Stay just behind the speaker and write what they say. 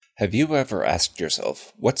Have you ever asked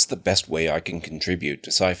yourself, what's the best way I can contribute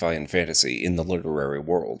to sci-fi and fantasy in the literary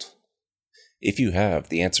world? If you have,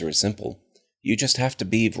 the answer is simple. You just have to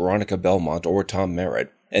be Veronica Belmont or Tom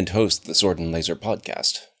Merritt and host the Sword and Laser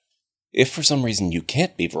podcast. If for some reason you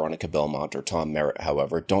can't be Veronica Belmont or Tom Merritt,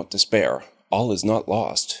 however, don't despair. All is not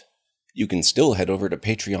lost. You can still head over to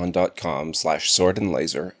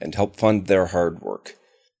patreon.com/swordandlaser and help fund their hard work.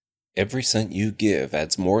 Every cent you give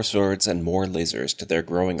adds more swords and more lasers to their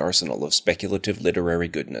growing arsenal of speculative literary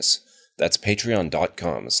goodness. That's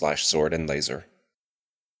patreon.com/swordandlaser.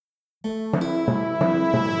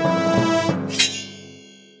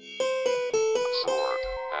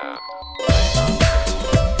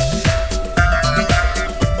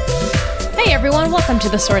 Hey everyone, welcome to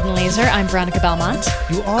the Sword and Laser. I'm Veronica Belmont.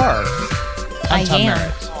 You are. I'm Tom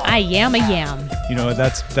Merritt. I am a yam. You know,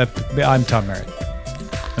 I'm Tom Merritt.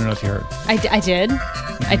 I don't know if you heard. I did.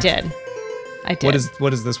 Mm-hmm. I did.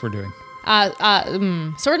 What is this we're doing?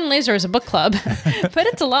 Sword and Laser is a book club, but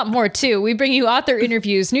it's a lot more too. We bring you author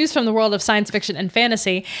interviews, news from the world of science fiction and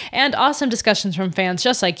fantasy, and awesome discussions from fans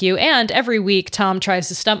just like you. And every week, Tom tries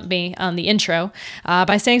to stump me on the intro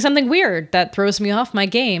by saying something weird that throws me off my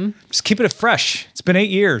game. Just keeping it fresh. It's been 8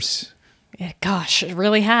 years. Gosh, it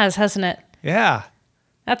really has, hasn't it? Yeah.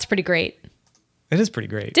 That's pretty great. It is pretty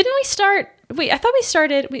great. Didn't we start? Wait, I thought we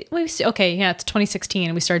started. Okay, yeah, it's 2016,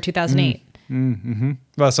 and we started 2008. Mm-hmm.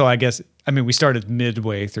 Well, so I guess, we started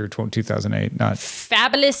midway through 2008, not...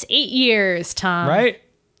 Fabulous 8 years, Tom. Right?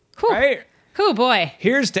 Whew. Right? Whew, boy.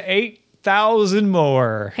 Here's to 8,000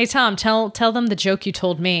 more. Hey, Tom, tell them the joke you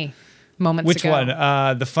told me moments Which ago. one?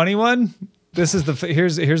 The funny one? This is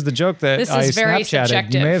here's the joke that this I is very Snapchatted.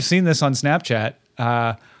 subjective. You may have seen this on Snapchat.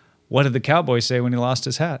 What did the cowboy say when he lost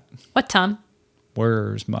his hat? What, Tom?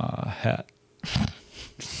 Where's my hat?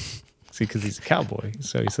 See, because he's a cowboy,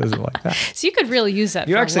 so he says it like that. So you could really use that.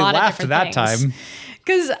 You for actually a lot laughed of that things. time.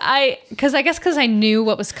 Because I knew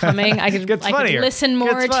what was coming. I could listen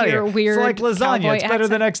more to your weird. It's like lasagna. Cowboy It's better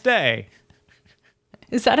accent. the next day.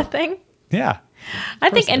 Is that a thing? Yeah. I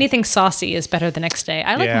think anything saucy is better the next day.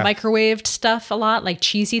 I like Yeah. microwaved stuff a lot, like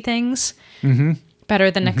cheesy things. Mm-hmm.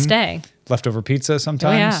 Better the next day. Leftover pizza Oh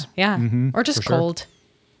sometimes. yeah. Mm-hmm, Or just for sure. cold.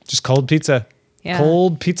 Just cold pizza. Yeah.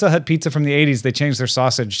 Cold Pizza Hut pizza from the 80s. They changed their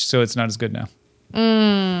sausage, so it's not as good now.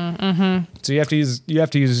 So you have to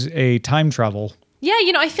use a time travel. Yeah,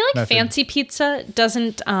 I feel like method. fancy pizza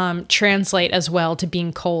doesn't translate as well to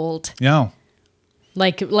being cold. No.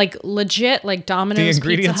 Like legit, like Domino's, The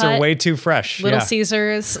ingredients Pizza Hut, are way too fresh. Little yeah.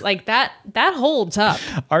 Caesars, like that holds up.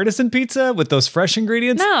 Artisan pizza with those fresh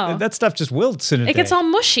ingredients, No. that stuff just wilts in a day. It gets all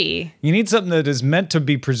mushy. You need something that is meant to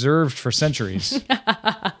be preserved for centuries.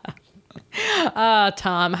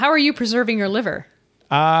 Tom, how are you preserving your liver?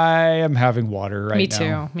 I am having water right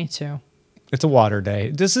now. Me too. It's a water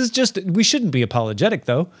day. We shouldn't be apologetic,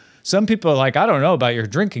 though. Some people are like, I don't know about your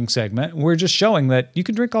drinking segment. We're just showing that you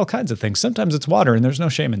can drink all kinds of things. Sometimes it's water, and there's no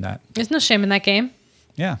shame in that. There's no shame in that game.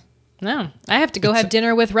 Yeah. No. I have to go have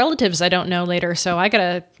dinner with relatives I don't know later, so I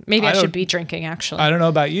should be drinking, actually. I don't know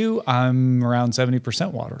about you. I'm around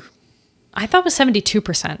 70% water. I thought it was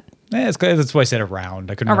 72%. That's why I said around.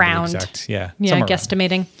 I couldn't remember the exact. Yeah. Yeah, somewhere around.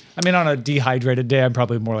 guesstimating. On a dehydrated day, I'm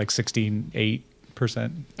probably more like 16.8%.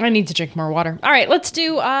 I need to drink more water. All right, let's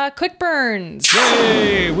do quick burns.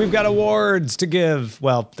 Yay! We've got awards to give.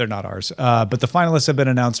 Well, they're not ours, but the finalists have been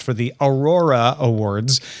announced for the Aurora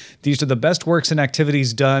Awards. These are the best works and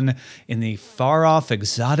activities done in the far-off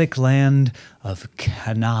exotic land of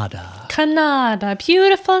Canada. Canada,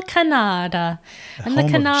 beautiful Canada, and the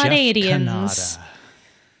home of Jeff Canadians.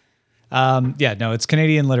 It's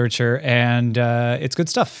Canadian literature, and it's good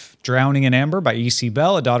stuff. Drowning in Amber by E.C.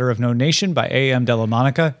 Bell, A Daughter of No Nation by A.M.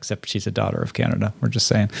 Delamonica, except she's a daughter of Canada, we're just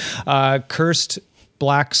saying. Cursed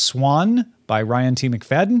Black Swan by Ryan T.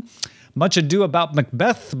 McFadden. Much Ado About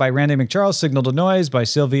Macbeth by Randy McCharles, Signal to Noise by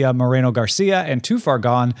Sylvia Moreno Garcia, and Too Far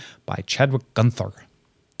Gone by Chadwick Gunther.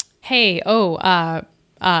 Hey, Those are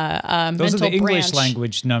the English branch.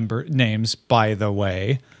 language names, by the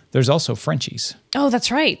way. There's also Frenchies. Oh,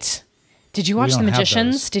 that's right. Did you watch The don't have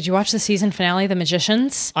Magicians? those. Did you watch the season finale, The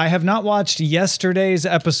Magicians? I have not watched yesterday's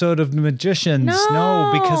episode of The Magicians.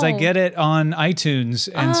 No, because I get it on iTunes,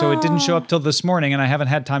 and so it didn't show up till this morning, and I haven't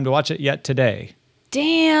had time to watch it yet today.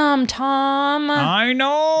 Damn, Tom. I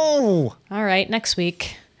know. All right, next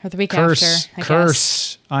week or the week Curse. after. I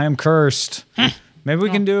Curse. I am cursed. Maybe we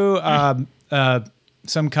can do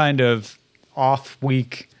some kind of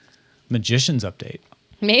off-week Magicians update.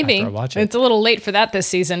 Maybe. after I watch it. It's a little late for that this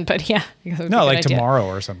season, but yeah. No, like tomorrow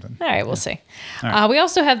or something. All right, we'll see. right. We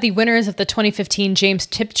also have the winners of the 2015 James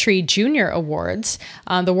Tiptree Jr. Awards.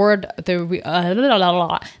 The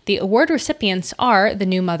award recipients are The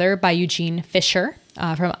New Mother by Eugene Fisher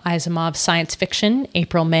from Asimov's Science Fiction,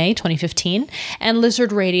 April-May 2015, and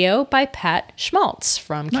Lizard Radio by Pat Schmaltz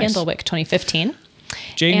from Candlewick 2015.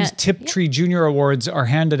 James Tiptree Jr. Awards are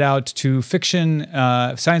handed out to fiction,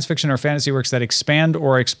 science fiction or fantasy works that expand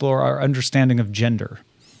or explore our understanding of gender.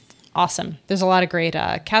 Awesome. There's a lot of great.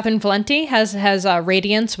 Catherine Valenti has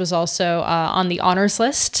Radiance was also on the honors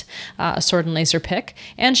list, a sword and laser pick.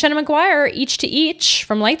 And Shannon McGuire, Each to Each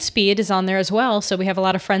from Lightspeed is on there as well. So we have a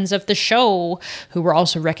lot of friends of the show who were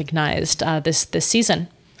also recognized this season.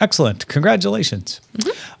 Excellent. Congratulations.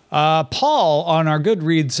 Paul, on our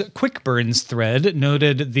Goodreads Quick Burns thread,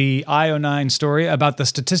 noted the IO9 story about the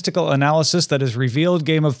statistical analysis that has revealed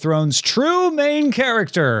Game of Thrones' true main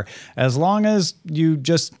character, as long as you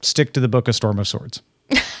just stick to the book A Storm of Swords.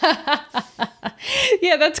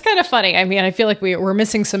 Yeah, that's kind of funny. I mean, I feel like we're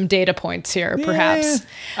missing some data points here, perhaps.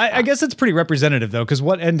 I guess it's pretty representative, though, because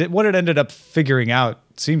what it ended up figuring out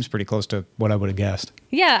seems pretty close to what I would have guessed.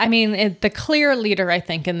 Yeah, I mean, the clear leader, I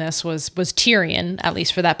think, in this was Tyrion, at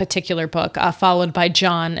least for that particular book, followed by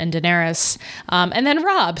Jon and Daenerys, and then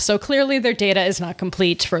Robb. So clearly their data is not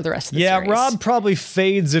complete for the rest of the series. Yeah, Robb probably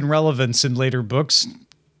fades in relevance in later books.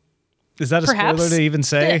 Is that a spoiler to even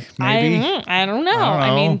say? Maybe. I don't know.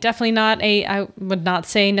 I mean, definitely not I would not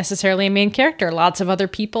say necessarily a main character. Lots of other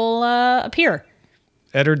people appear.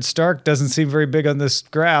 Eddard Stark doesn't seem very big on this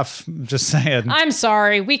graph. Just saying. I'm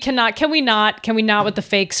sorry. We cannot. Can we not with the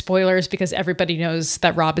fake spoilers because everybody knows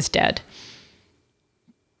that Robb is dead.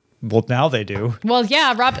 Well, now they do. Well,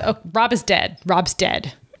 yeah, Robb is dead. Robb's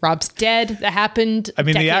dead. Robb's dead. That happened. I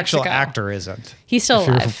mean, the actual ago. actor isn't. He's still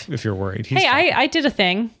alive. If you're worried. Hey, I did a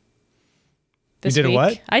thing. You did a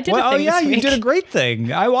what? I did a thing. Oh, yeah, this week. you did a great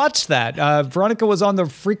thing. I watched that. Veronica was on the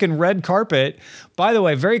freaking red carpet. By the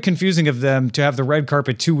way, very confusing of them to have the red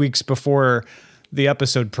carpet 2 weeks before the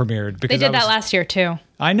episode premiered. Because they did that last year, too.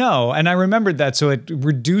 I know, and I remembered that, so it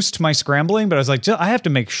reduced my scrambling, but I was like, I have to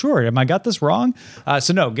make sure. Am I got this wrong?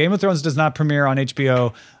 So no, Game of Thrones does not premiere on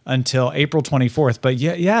HBO until April 24th. But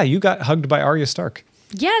yeah, you got hugged by Arya Stark.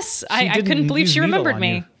 Yes, I couldn't believe she remembered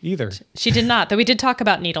me. Either. She did not, though we did talk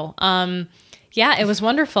about Needle. Yeah, it was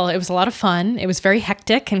wonderful. It was a lot of fun. It was very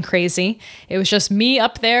hectic and crazy. It was just me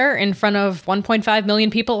up there in front of 1.5 million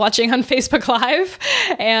people watching on Facebook Live.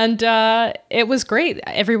 And it was great.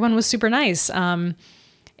 Everyone was super nice. And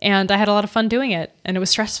I had a lot of fun doing it. And it was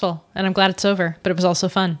stressful. And I'm glad it's over. But it was also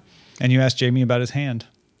fun. And you asked Jamie about his hand.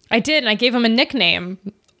 I did. And I gave him a nickname,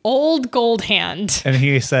 Old Gold Hand. And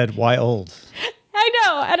he said, why old? I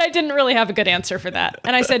know. And I didn't really have a good answer for that.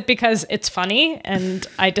 And I said, because it's funny. And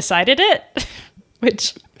I decided it.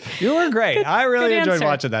 Which you were great. Good, I really enjoyed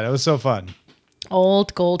watching that. It was so fun.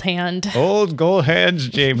 Old Gold Hand. Old Gold Hands,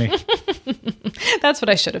 Jamie. That's what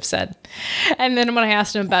I should have said. And then when I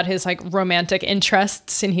asked him about his romantic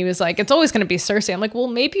interests, and he was like, "It's always going to be Cersei." I'm like, "Well,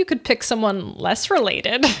 maybe you could pick someone less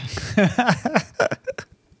related."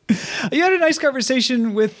 You had a nice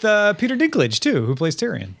conversation with Peter Dinklage, too, who plays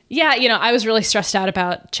Tyrion. Yeah, I was really stressed out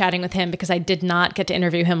about chatting with him because I did not get to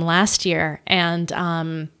interview him last year. And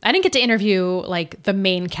I didn't get to interview, the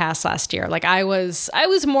main cast last year. I was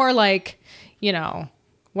more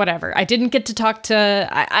whatever. I didn't get to talk to...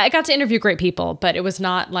 I got to interview great people, but it was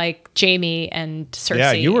not like Jamie and Cersei.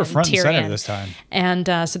 Yeah, you were front and and center this time. And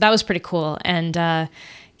so that was pretty cool. And...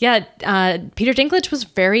 Peter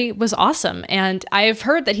Dinklage was awesome. And I've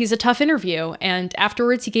heard that he's a tough interview. And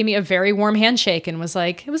afterwards, he gave me a very warm handshake and was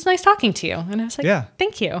like, "It was nice talking to you." And I was like, "Yeah,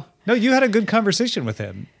 thank you." No, you had a good conversation with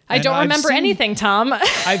him. I don't remember anything, Tom.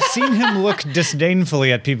 I've seen him look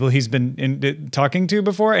disdainfully at people he's been talking to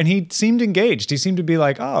before, and he seemed engaged. He seemed to be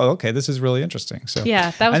like, "Oh, okay, this is really interesting." So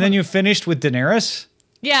yeah, that was. And then you finished with Daenerys.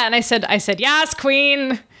 Yeah, and I said, "Yes,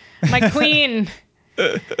 Queen, my Queen."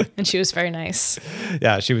 And she was very nice.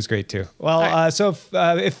 Yeah, she was great too. Well, so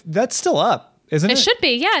if that's still up, isn't it? It should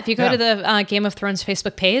be, yeah. If you go to the Game of Thrones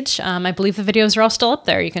Facebook page, I believe the videos are all still up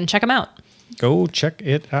there. You can check them out. Go check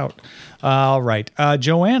it out. All right.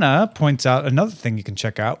 Joanna points out another thing you can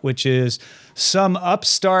check out, which is some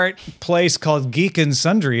upstart place called Geek and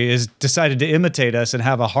Sundry has decided to imitate us and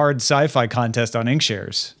have a hard sci-fi contest on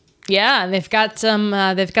Inkshares. Yeah, they've got some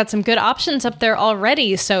good options up there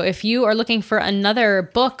already. So if you are looking for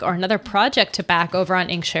another book or another project to back over on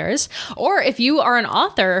Inkshares, or if you are an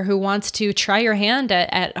author who wants to try your hand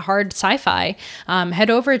at hard sci-fi, head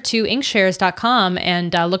over to inkshares.com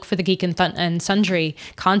and look for the Geek and Sundry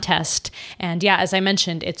contest. And yeah, as I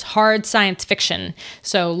mentioned, it's hard science fiction.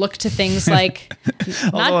 So look to things like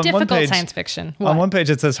not difficult science fiction. On one page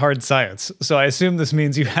it says hard science. So I assume this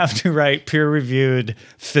means you have to write peer-reviewed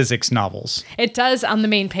physics novels. It does on the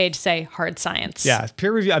main page say hard science. Yeah,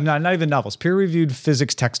 peer review. I'm not even novels. Peer-reviewed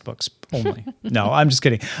physics textbooks only. No, I'm just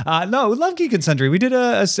kidding. No, we love Geek and Sundry. We did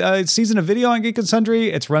a season of video on Geek and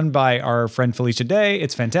Sundry. It's run by our friend Felicia Day.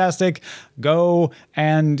 It's fantastic. Go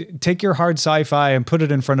and take your hard sci-fi and put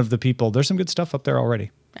it in front of the people. There's some good stuff up there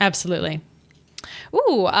already. Absolutely.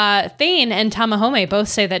 Ooh, Thane and Tamahome both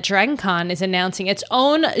say that DragonCon is announcing its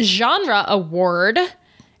own genre award.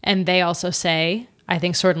 And they also say, I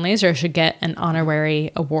think Sword and Laser should get an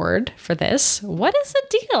honorary award for this. What is the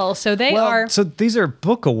deal? So So these are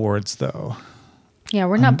book awards, though. Yeah,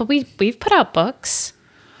 we're not, but we've put out books.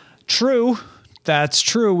 True. That's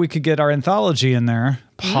true. We could get our anthology in there,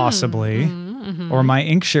 possibly. Or my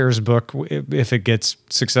Inkshares book, if it gets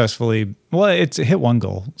successfully. Well, it's hit one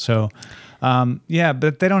goal. So, yeah,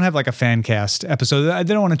 but they don't have like a fan cast episode.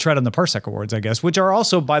 They don't want to tread on the Parsec Awards, I guess, which are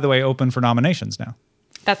also, by the way, open for nominations now.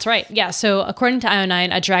 That's right. Yeah. So according to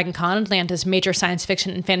IO9, DragonCon, Atlanta's major science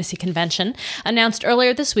fiction and fantasy convention, announced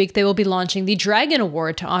earlier this week they will be launching the Dragon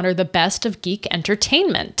Award to honor the best of geek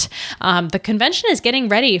entertainment. The convention is getting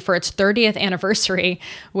ready for its 30th anniversary,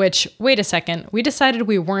 which, wait a second, we decided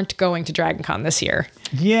we weren't going to DragonCon this year.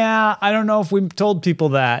 Yeah, I don't know if we told people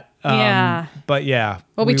that. Yeah. But yeah.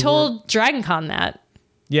 Well, we told DragonCon that.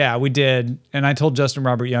 Yeah, we did. And I told Justin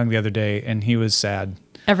Robert Young the other day, and he was sad.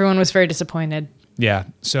 Everyone was very disappointed. Yeah.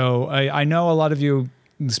 So I know a lot of you,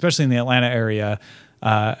 especially in the Atlanta area,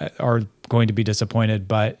 are going to be disappointed,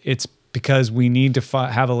 but it's because we need to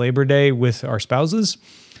have a Labor Day with our spouses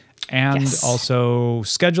and also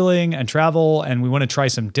scheduling and travel. And we want to try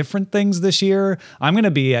some different things this year. I'm going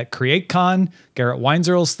to be at CreateCon, Garrett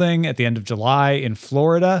Weinzierl's thing at the end of July in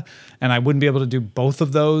Florida. And I wouldn't be able to do both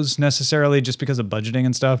of those necessarily just because of budgeting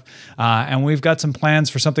and stuff. And we've got some plans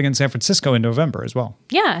for something in San Francisco in November as well.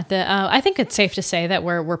 Yeah, I think it's safe to say that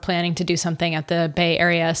we're planning to do something at the Bay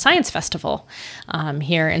Area Science Festival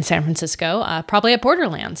here in San Francisco, probably at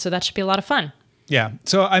Borderlands. So that should be a lot of fun. Yeah.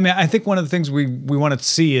 So, I mean, I think one of the things we want to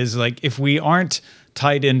see is like, if we aren't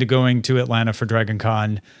tied into going to Atlanta for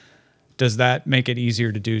DragonCon, does that make it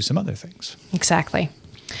easier to do some other things? Exactly.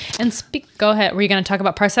 And go ahead. Were you going to talk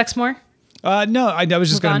about Parsecs more? No, I was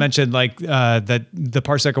just going to mention like that the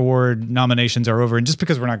Parsec Award nominations are over, and just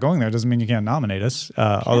because we're not going there doesn't mean you can't nominate us.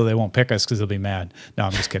 Although they won't pick us because they'll be mad. No,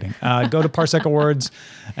 I'm just kidding. Go to Parsec Awards,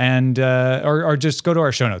 and or just go to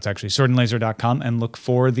our show notes actually, swordandlaser.com, and look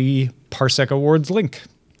for the Parsec Awards link.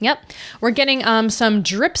 Yep. We're getting some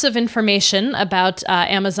drips of information about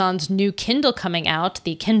Amazon's new Kindle coming out,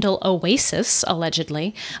 the Kindle Oasis,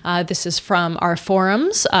 allegedly. This is from our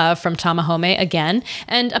forums, from Tamahome again.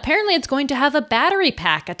 And apparently it's going to have a battery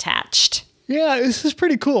pack attached. Yeah, this is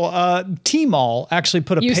pretty cool. Tmall actually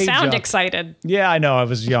put a page up. You sound excited. Yeah, I know. I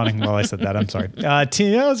was yawning while I said that. I'm sorry. Yeah,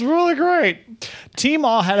 it's really great.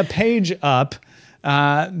 Tmall had a page up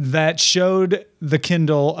that showed the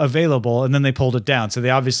Kindle available, and then they pulled it down. So they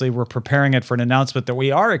obviously were preparing it for an announcement that we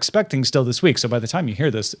are expecting still this week. So by the time you hear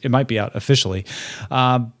this, it might be out officially.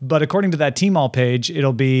 But according to that Tmall page,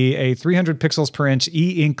 it'll be a 300 pixels per inch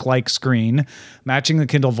e-ink-like screen, matching the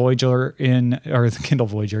Kindle Voyage in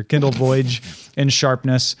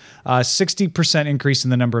sharpness, 60% increase in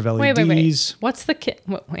the number of LEDs.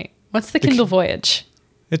 Wait. What's the Kindle Voyage?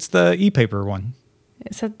 It's the e-paper one.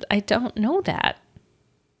 I don't know that.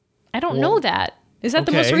 I don't know that. Is that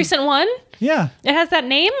the most recent one? Yeah. It has that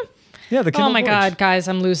name? Yeah, the Kindle Oh my Voyage. God, guys,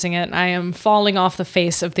 I'm losing it. I am falling off the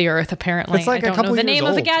face of the earth, apparently. It's like I don't know the name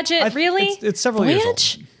of the gadget, really? It's several years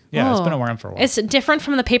old. Yeah, it's been around for a while. It's different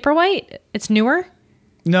from the Paperwhite? It's newer?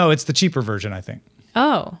 No, it's the cheaper version, I think.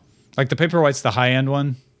 Oh. Like the Paperwhite's the high-end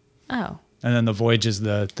one. Oh. And then the Voyage is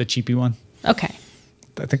the cheapy one. Okay.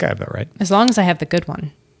 I think I have that right. As long as I have the good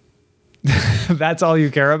one. That's all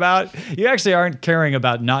you care about? You actually aren't caring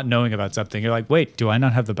about not knowing about something. You're like, wait, do I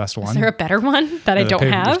not have the best one? Is there a better one that I don't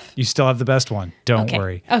have? You still have the best one. Don't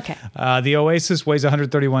worry. Okay. The Oasis weighs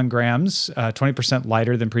 131 grams, 20%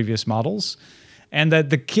 lighter than previous models. And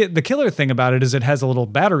the killer thing about it is it has a little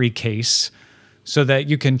battery case so that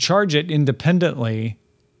you can charge it independently,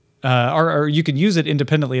 or you can use it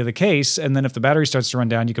independently of the case. And then if the battery starts to run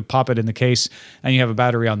down, you could pop it in the case and you have a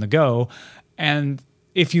battery on the go. And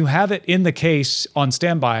if you have it in the case on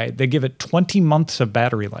standby, they give it 20 months of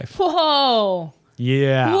battery life. Whoa.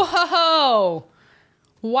 Yeah. Whoa.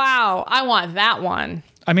 Wow. I want that one.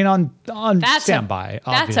 I mean, on standby,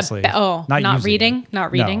 obviously. Not reading? It.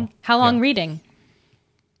 Not reading? No. How long reading?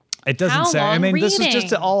 It doesn't How say. I long mean, this is reading?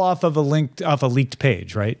 just all off of a leaked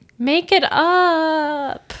page, right? Make it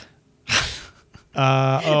up.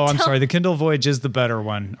 I'm sorry. The Kindle Voyage is the better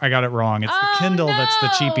one. I got it wrong. It's the Kindle that's the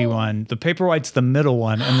cheapy one. The Paperwhite's the middle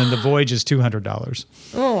one, and then the Voyage is $200.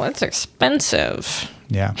 Oh, that's expensive.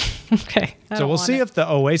 Yeah. Okay. So we'll see if the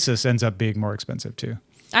Oasis ends up being more expensive too.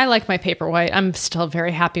 I like my Paperwhite. I'm still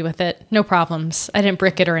very happy with it. No problems. I didn't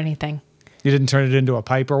brick it or anything. You didn't turn it into a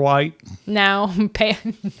Paperwhite? No.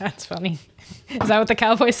 That's funny. Is that what the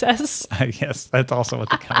cowboy says? Yes, that's also what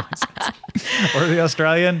the cowboy says. Or the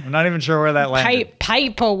Australian? I'm not even sure where that landed.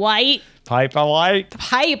 Paperwhite. Paperwhite?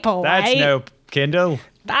 Paperwhite. That's no Kindle.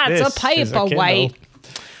 That's This a is Paperwhite. Kindle.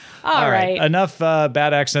 All right. Enough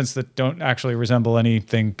bad accents that don't actually resemble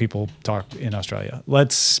anything people talk in Australia.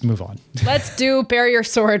 Let's move on. Let's do Bear Your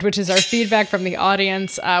Sword, which is our feedback from the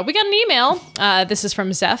audience. We got an email. This is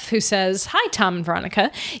from Zeph, who says, "Hi, Tom and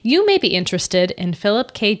Veronica. You may be interested in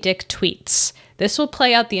Philip K. Dick tweets. This will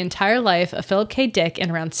play out the entire life of Philip K. Dick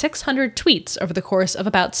in around 600 tweets over the course of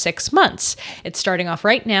about 6 months. It's starting off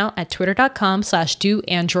right now at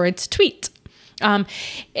twitter.com/doandroidstweet.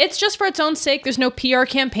 It's just for its own sake. There's no PR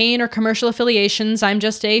campaign or commercial affiliations. I'm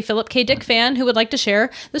just a Philip K. Dick fan who would like to share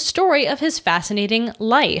the story of his fascinating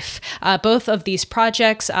life. Both of these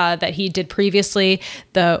projects that he did previously,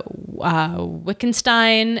 the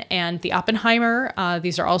Wittgenstein and the Oppenheimer,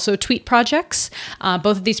 these are also tweet projects.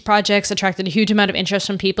 Both of these projects attracted a huge amount of interest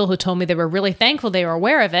from people who told me they were really thankful they were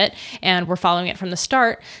aware of it and were following it from the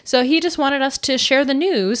start. So he just wanted us to share the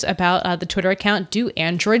news about the Twitter account Do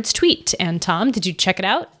Androids Tweet. And Tom, did you check it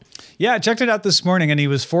out? Yeah, I checked it out this morning, and he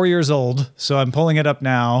was 4 years old. So I'm pulling it up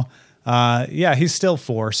now. Yeah, he's still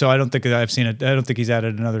 4. So I don't think I've seen it. I don't think he's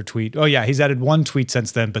added another tweet. Oh yeah, he's added one tweet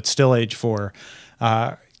since then, but still age 4.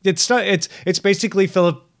 It's basically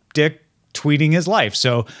Philip Dick tweeting his life.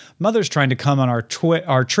 So mother's trying to come on our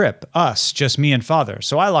trip. Us, just me and father.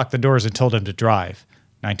 So I locked the doors and told him to drive.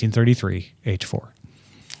 1933, age 4.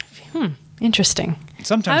 Interesting.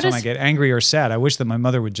 Sometimes when I get angry or sad, I wish that my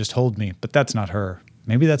mother would just hold me, but that's not her.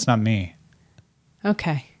 Maybe that's not me.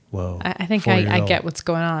 Okay. Whoa. I think I get what's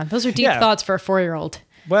going on. Those are deep thoughts for a 4-year-old.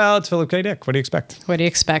 Well, it's Philip K. Dick. What do you expect? What do you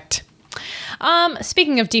expect?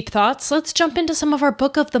 Speaking of deep thoughts, let's jump into some of our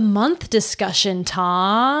book of the month discussion,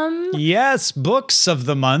 Tom. Yes, books of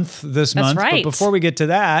the month this month. Right. But before we get to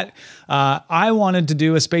that, I wanted to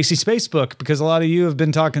do a Spacey Space book because a lot of you have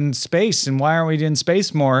been talking space and why aren't we in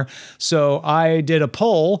space more? So I did a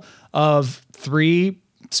poll of 3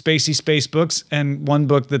 Spacey Space books and 1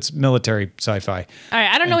 book that's military sci-fi. All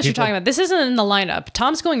right, I don't know what you're talking about. This isn't in the lineup.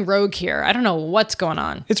 Tom's going rogue here. I don't know what's going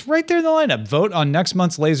on. It's right there in the lineup. Vote on next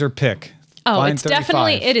month's laser pick. Oh, Line it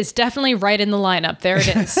 35. is definitely right in the lineup. There it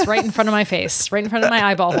is, right in front of my face, right in front of my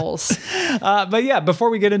eyeball holes. But yeah, before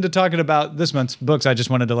we get into talking about this month's books, I just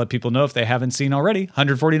wanted to let people know if they haven't seen already.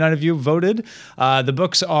 149 of you voted. The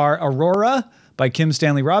books are Aurora by Kim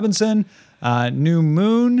Stanley Robinson, New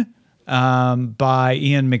Moon by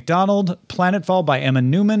Ian McDonald, Planetfall by Emma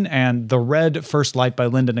Newman, and The Red First Light by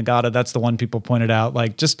Linda Nagata. That's the one people pointed out.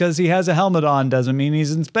 Like, just because he has a helmet on doesn't mean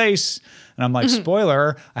he's in space. And I'm like,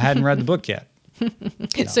 spoiler, I hadn't read the book yet.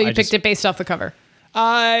 So you picked it based off the cover.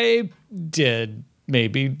 I did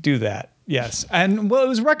maybe do that. Yes. And well, it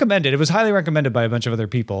was recommended. It was highly recommended by a bunch of other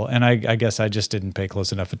people. And I guess I just didn't pay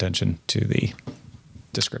close enough attention to the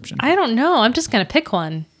description. I don't know. I'm just going to pick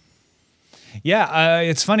one. Yeah,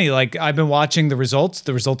 it's funny. Like, I've been watching the results.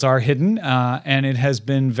 The results are hidden, and it has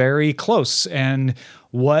been very close. And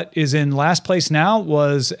what is in last place now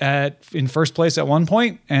was in first place at one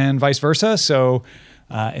point, and vice versa. So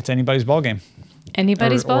it's anybody's ball game.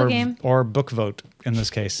 Anybody's ball game. Or book vote in this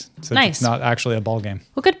case. So Nice. it's not actually a ball game.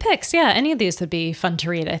 Well, good picks. Yeah, any of these would be fun to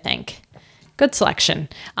read, I think. Good selection.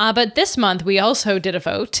 But this month, we also did a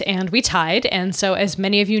vote, and we tied. And so, as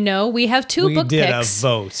many of you know, we have 2 book picks. We did a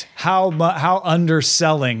vote. How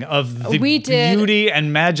underselling of the beauty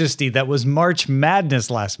and majesty that was March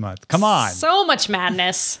Madness last month. Come on. So much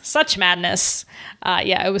madness. Such madness.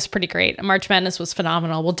 Yeah, it was pretty great. March Madness was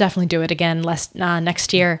phenomenal. We'll definitely do it again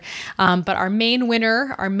next year. But our main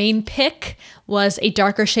winner, our main pick, was A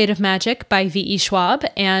Darker Shade of Magic by V.E. Schwab.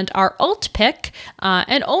 And our alt pick,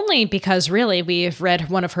 and only because really we've read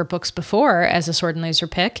one of her books before as a Sword and Laser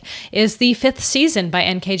pick, is The Fifth Season by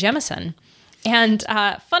N.K. Jemisin. And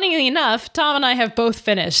funnily enough, Tom and I have both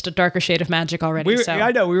finished A Darker Shade of Magic already.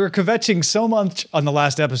 I know, we were kvetching so much on the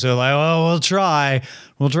last episode, like, oh,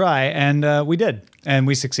 we'll try. And we did. And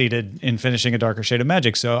we succeeded in finishing A Darker Shade of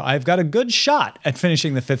Magic. So I've got a good shot at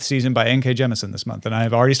finishing the 5th season by N.K. Jemisin this month, and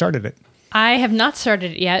I've already started it. I have not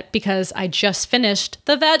started it yet because I just finished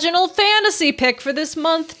the vaginal fantasy pick for this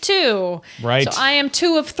month, too. Right. So I am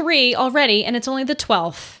 2 of 3 already, and it's only the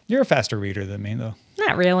 12th. You're a faster reader than me, though.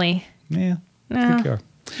 Not really. Yeah. No. I think you are.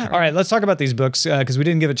 All right, let's talk about these books because we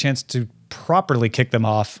didn't give a chance to properly kick them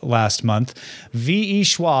off last month. V.E.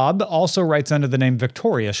 Schwab also writes under the name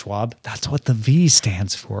Victoria Schwab. That's what the V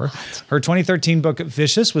stands for. What? Her 2013 book,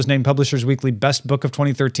 Vicious, was named Publishers Weekly Best Book of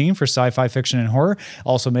 2013 for sci-fi fiction and horror.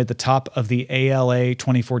 Also made the top of the ALA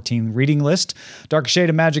 2014 reading list. Dark Shade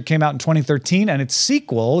of Magic came out in 2013, and its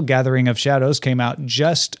sequel, Gathering of Shadows, came out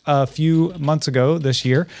just a few months ago this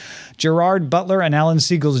year. Gerard Butler and Alan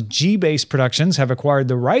Siegel's G-Base Productions have acquired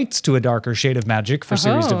the rights to A Darker Shade of Magic for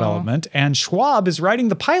series development, and Schwab is writing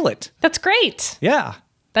the pilot. That's great. Yeah.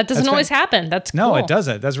 That doesn't always happen. That's cool. No, it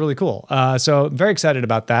doesn't. That's really cool. So very excited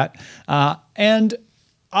about that. And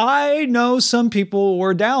I know some people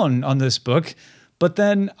were down on this book, but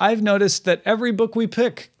then I've noticed that every book we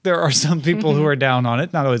pick, there are some people who are down on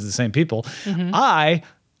it. Not always the same people. I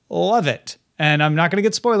love it. And I'm not going to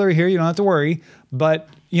get spoilery here. You don't have to worry. But,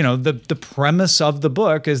 you know, the premise of the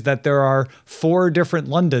book is that there are 4 different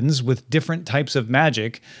Londons with different types of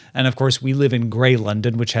magic. And of course, we live in Grey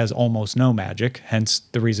London, which has almost no magic, hence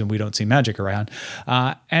the reason we don't see magic around.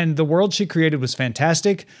 And the world she created was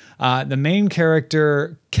fantastic. The main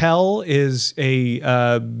character, Kel, is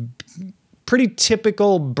a pretty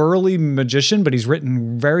typical burly magician, but he's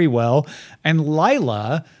written very well. And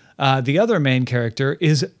Lila, the other main character,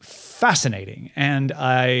 is fascinating. And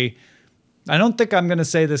I don't think I'm going to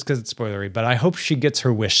say this because it's spoilery, but I hope she gets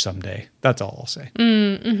her wish someday. That's all I'll say.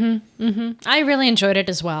 I really enjoyed it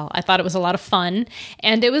as well. I thought it was a lot of fun,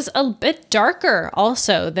 and it was a bit darker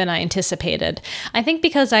also than I anticipated. I think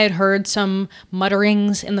because I had heard some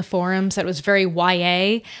mutterings in the forums that it was very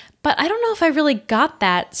YA, but I don't know if I really got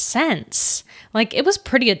that sense. Like, it was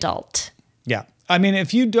pretty adult. Yeah. I mean,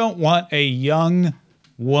 if you don't want a young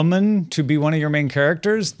woman to be one of your main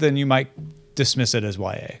characters, then you might dismiss it as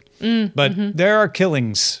YA. But there are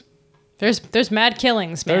killings. There's mad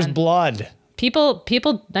killings, man. There's blood.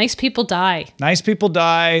 Nice people die. Nice people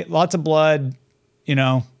die. Lots of blood. You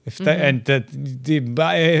know, in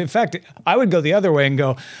fact, I would go the other way and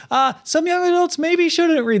go, some young adults maybe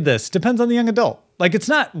shouldn't read this. Depends on the young adult. Like, it's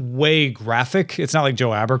not way graphic. It's not like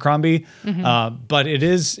Joe Abercrombie, but it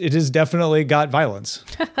is definitely got violence.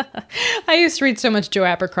 I used to read so much Joe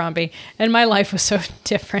Abercrombie, and my life was so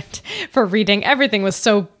different for reading. Everything was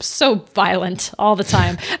so violent all the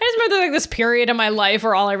time. I just remember like this period in my life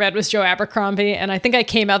where all I read was Joe Abercrombie, and I think I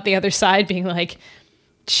came out the other side being like,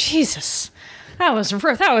 Jesus. That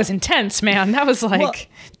was intense, man. That was like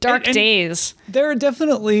dark days. There are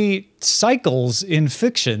definitely cycles in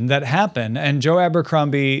fiction that happen, and Joe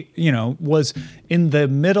Abercrombie, you know, was in the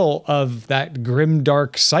middle of that grim,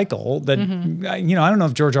 dark cycle that, you know, I don't know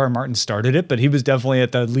if George R. R. Martin started it, but he was definitely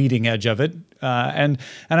at the leading edge of it. And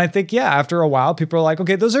I think, yeah, after a while, people are like,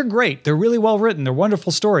 okay, those are great. They're really well written. They're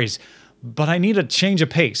wonderful stories. But I need a change of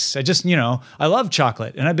pace. I just, you know, I love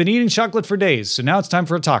chocolate, and I've been eating chocolate for days. So now it's time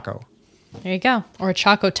for a taco. There you go. Or a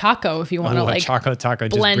Choco Taco if you want to like Choco Taco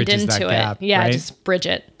blend just into it. Gap, yeah, right? just bridge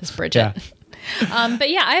it. Yeah. But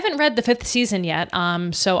yeah, I haven't read the 5th season yet,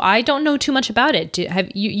 so I don't know too much about it.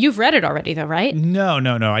 You've read it already though, right? No.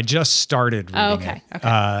 I just started reading it.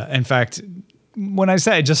 Okay. In fact, when I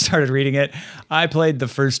say I just started reading it, I played the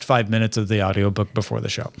first 5 minutes of the audiobook before the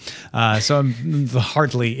show. So I'm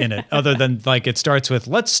hardly in it, other than like it starts with,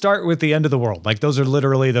 let's start with the end of the world. Like those are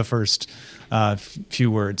literally the first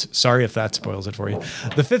few words. Sorry if that spoils it for you.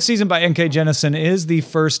 The 5th season by N.K. Jemisin is the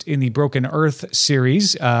first in the Broken Earth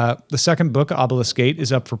series. The second book, Obelisk Gate,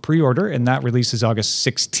 is up for pre-order, and that releases August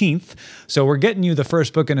 16th. So we're getting you the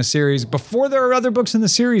first book in a series before there are other books in the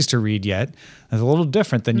series to read yet. It's a little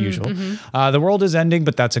different than usual. The world is ending,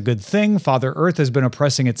 but that's a good thing. Father Earth has been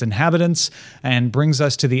oppressing its inhabitants and brings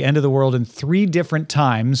us to the end of the world in 3 different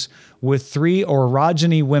times with 3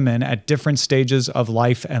 orogeny women at different stages of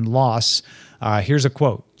life and loss. Here's a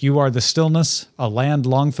quote. "You are the stillness, a land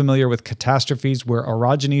long familiar with catastrophes where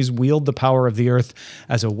orogenies wield the power of the earth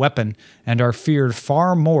as a weapon and are feared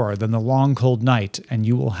far more than the long cold night, and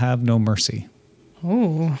you will have no mercy."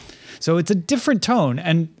 Ooh. So it's a different tone,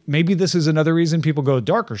 and maybe this is another reason people go,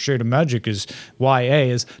 Darker Shade of Magic is YA,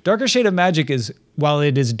 is Darker Shade of Magic is, while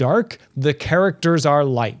it is dark, the characters are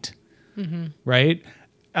light, right?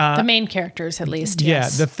 The main characters, at least. Yeah,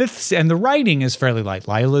 Yes. the fifth, and the writing is fairly light.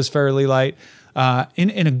 Lila's fairly light,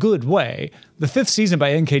 in a good way. The fifth season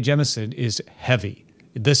by N.K. Jemisin is heavy.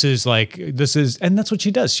 This is, and that's what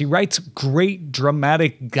she does. She writes great,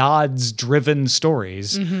 dramatic, gods-driven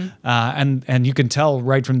stories, and you can tell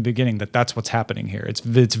right from the beginning that that's what's happening here.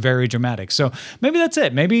 It's very dramatic. So maybe that's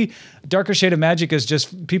it. Maybe Darker Shade of Magic is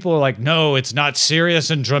just people are like, no, it's not serious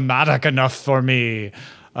and dramatic enough for me.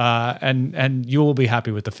 And you will be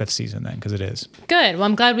happy with the fifth season then, because it is. Good. Well,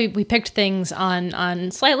 I'm glad we picked things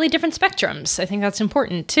on slightly different spectrums. I think that's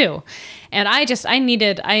important too. And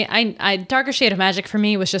Darker Shade of Magic for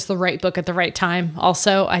me was just the right book at the right time.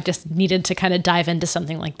 Also, I just needed to kind of dive into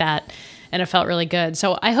something like that, and it felt really good.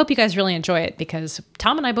 So I hope you guys really enjoy it, because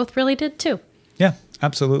Tom and I both really did too. Yeah,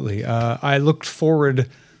 absolutely. I looked forward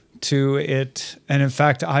to it, and in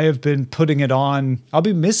fact, I have been putting it on. I'll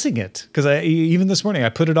be missing it because even this morning I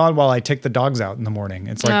put it on while I take the dogs out in the morning.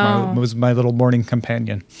 It's like was my little morning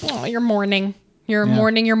companion. Oh, you're mourning. You're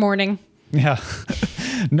mourning. Yeah,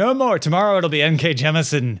 no more. Tomorrow it'll be N.K.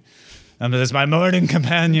 Jemisin. It's my morning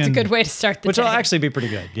companion. It's a good way to start the which day. will actually be pretty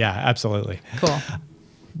good. Yeah, absolutely. Cool.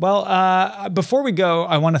 Well, before we go,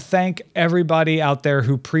 I want to thank everybody out there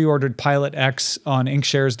who pre-ordered Pilot X on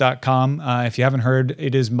inkshares.com. If you haven't heard,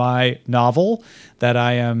 it is my novel that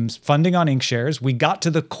I am funding on Inkshares. We got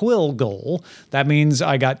to the Quill goal. That means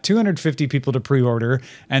I got 250 people to pre-order,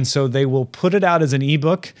 and so they will put it out as an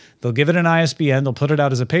ebook. They'll give it an ISBN. They'll put it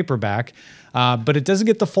out as a paperback. But it doesn't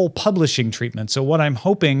get the full publishing treatment. So what I'm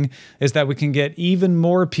hoping is that we can get even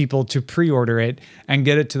more people to pre-order it and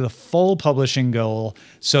get it to the full publishing goal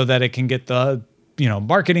so that it can get the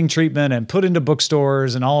marketing treatment and put into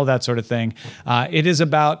bookstores and all of that sort of thing. It is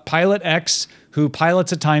about Pilot X, who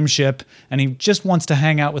pilots a time ship, and he just wants to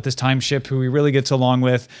hang out with this time ship who he really gets along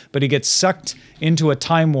with, but he gets sucked into a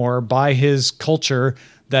time war by his culture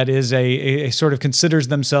that is a sort of considers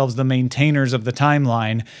themselves the maintainers of the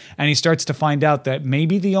timeline. And he starts to find out that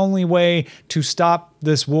maybe the only way to stop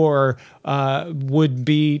this war would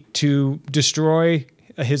be to destroy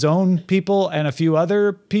his own people and a few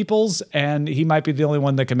other people's, and he might be the only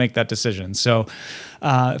one that can make that decision. So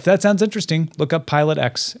if that sounds interesting, look up Pilot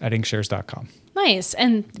X at inkshares.com. Nice.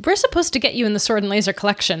 And we're supposed to get you in the Sword and Laser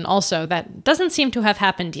collection also. That doesn't seem to have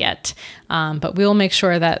happened yet. But we will make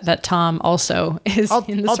sure that Tom also is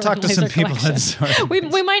in the I'll Sword talk and to Laser some people collection. at Sword.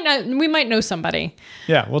 We might know somebody.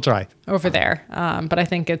 Yeah, we'll try over there. But I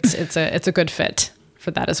think it's a good fit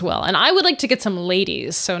for that as well. And I would like to get some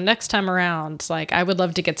ladies. So next time around, I would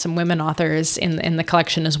love to get some women authors in the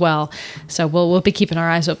collection as well. So we'll be keeping our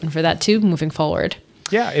eyes open for that too, moving forward.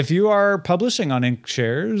 Yeah, if you are publishing on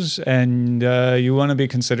Inkshares and you want to be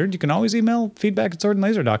considered, you can always email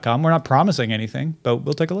feedback@swordandlaser.com. We're not promising anything, but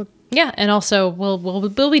we'll take a look. Yeah, and also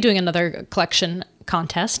we'll be doing another collection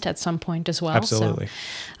contest at some point as well. Absolutely.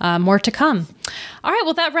 So, more to come. All right,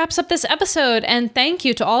 well, that wraps up this episode. And thank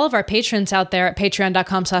you to all of our patrons out there at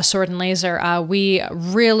patreon.com/swordandlaser. We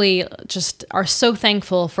really just are so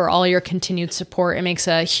thankful for all your continued support. It makes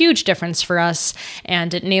a huge difference for us,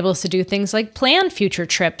 and it enables us to do things like plan future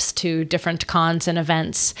trips to different cons and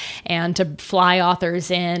events, and to fly authors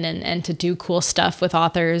in and to do cool stuff with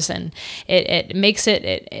authors. And it makes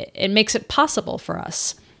it possible for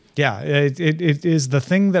us. Yeah, it is the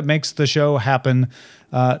thing that makes the show happen.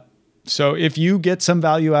 So if you get some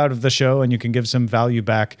value out of the show and you can give some value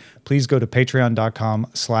back, please go to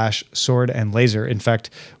patreon.com/swordandlaser. In fact,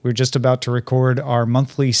 we're just about to record our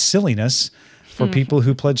monthly silliness for people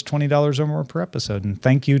who pledge $20 or more per episode. And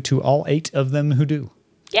thank you to all 8 of them who do.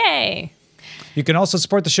 Yay! You can also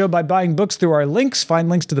support the show by buying books through our links. Find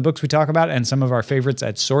links to the books we talk about and some of our favorites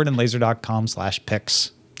at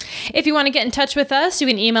swordandlaser.com/picks. If you want to get in touch with us, you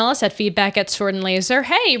can email us at feedback@swordandlaser.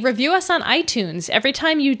 Hey, review us on iTunes. Every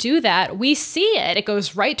time you do that, we see it. It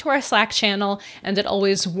goes right to our Slack channel, and it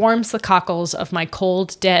always warms the cockles of my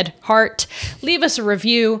cold, dead heart. Leave us a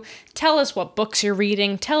review. Tell us what books you're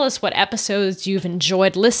reading. Tell us what episodes you've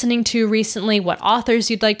enjoyed listening to recently, what authors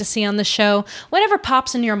you'd like to see on the show, whatever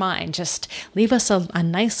pops in your mind. Just leave us a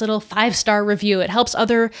nice little 5-star review. It helps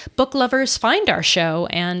other book lovers find our show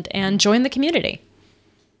and join the community.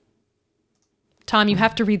 Tom, you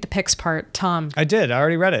have to read the picks part. Tom. I did. I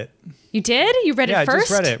already read it. You did? You read it first? Yeah, I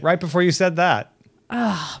just read it right before you said that.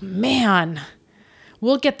 Oh, man.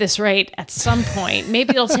 We'll get this right at some point. Maybe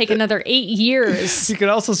it'll take another 8 years. You can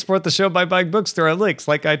also support the show by buying books through our links,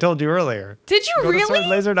 like I told you earlier. Did you really? Go to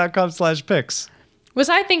swordandlaser.com/picks.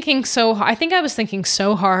 I think I was thinking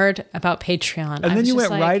so hard about Patreon. And then you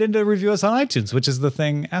went right into review us on iTunes, which is the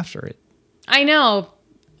thing after it. I know.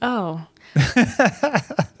 Oh.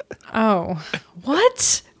 Oh.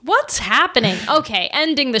 What? What's happening? Okay,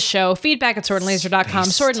 ending the show. Feedback at swordandlaser.com,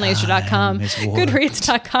 swordandlaser.com,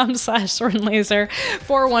 goodreads.com/swordandlaser,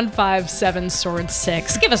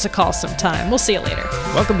 415-7-SWORD-6. Give us a call sometime. We'll see you later.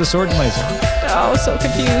 Welcome to Sword and Laser. Oh, so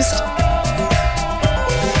confused.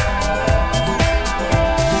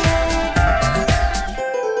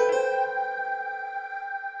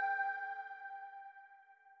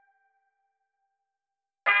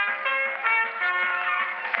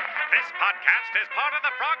 This podcast is part of the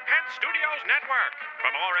Frog Pants Studios Network. For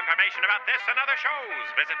more information about this and other shows,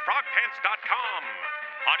 visit frogpants.com.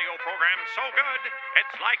 Audio program so good,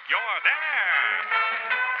 it's like you're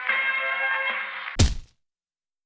there.